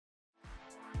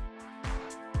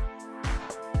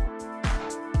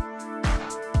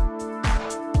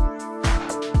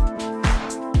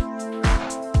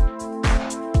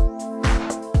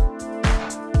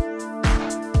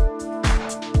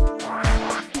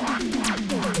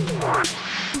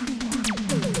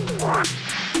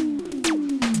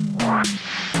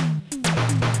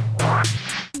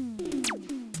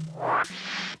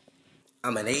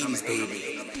80s baby.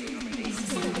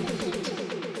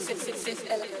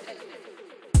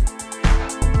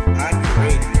 I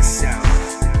created this sound.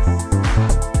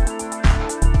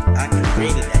 I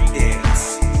created that dance.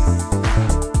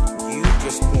 You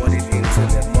just brought it into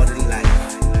the modern life.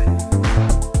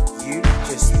 You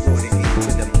just brought it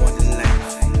into the modern life.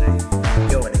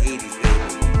 You're an 80s baby.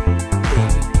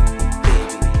 Baby,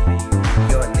 baby.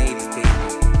 You're an 80s baby.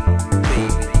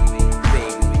 Baby,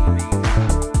 baby.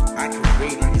 I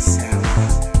created this sound.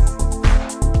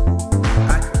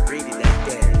 I created that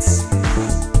dance.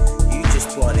 You just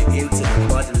brought it into the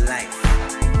modern life.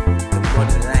 The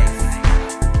modern life.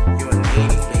 You're an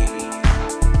 80s baby.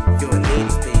 You're an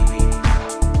 80s baby.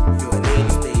 You're an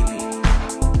 80s baby.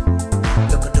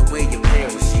 Look at the way your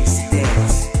parents used to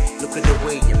dance. Look at the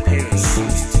way your parents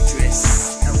used to dress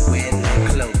and wear their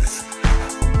clothes.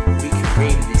 We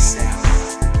created this sound.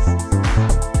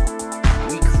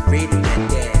 We created that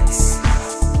dance.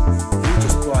 You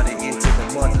just brought it into the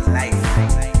modern life.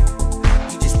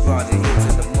 You just brought it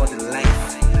into the modern life.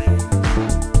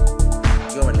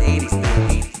 You're an 80s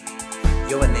baby.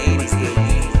 You're an 80s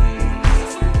baby.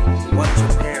 Watch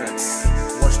your parents.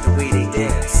 Watch the way they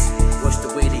dance. Watch the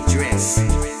way they dress.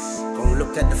 Go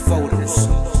look at the photos.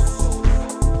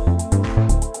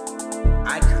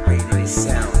 I created this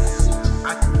sound.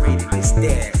 I created this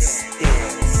dance.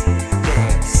 Dance,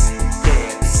 dance,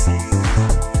 dance.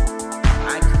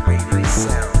 I created this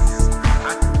sound.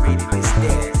 I created this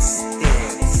dance.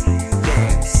 Dance,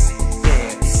 dance,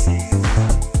 dance.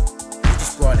 You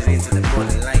just brought it into the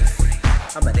modern life.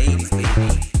 I'm an 80s baby.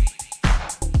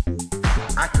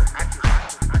 I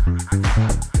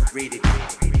created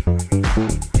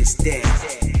this dance.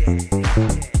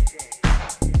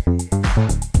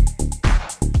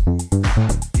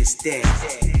 This dance.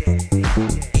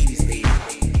 80s baby.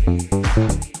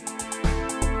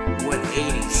 What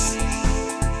 80s?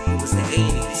 It was the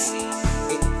 80s.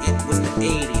 It was the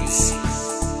 80s.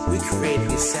 We created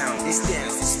this sound, this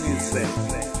dance, this movement.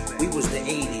 We was the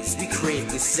 80s. We created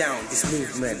this sound, this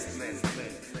movement.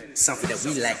 Something that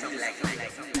we like.